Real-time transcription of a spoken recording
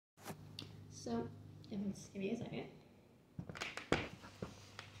So, let's give you a second.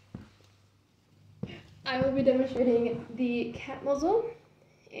 I will be demonstrating the cat muzzle,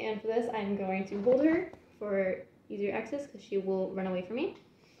 and for this I'm going to hold her for easier access because she will run away from me.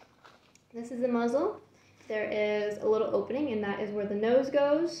 This is the muzzle. There is a little opening, and that is where the nose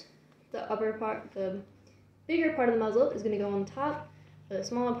goes. The upper part, the bigger part of the muzzle is going to go on the top, the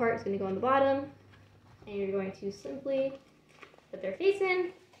smaller part is going to go on the bottom, and you're going to simply put their face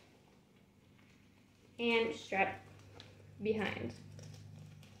in and strap behind.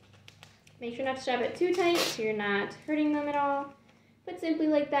 Make sure not to strap it too tight so you're not hurting them at all, but simply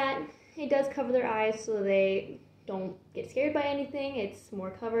like that. It does cover their eyes so they don't get scared by anything. It's more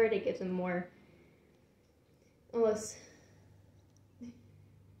covered, it gives them more, almost,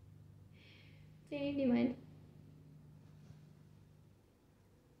 Sadie, do you mind?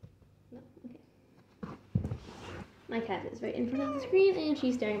 No, okay. My cat is right in front of the screen and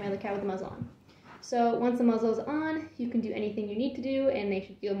she's staring at my other cat with the muzzle on. So once the muzzle is on, you can do anything you need to do and they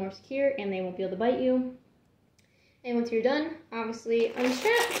should feel more secure and they won't be able to bite you. And once you're done, obviously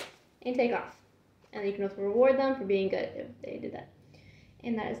unstrap and take off. And you can also reward them for being good if they did that.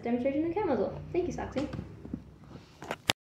 And that is demonstration of the cat muzzle. Thank you, Soxy.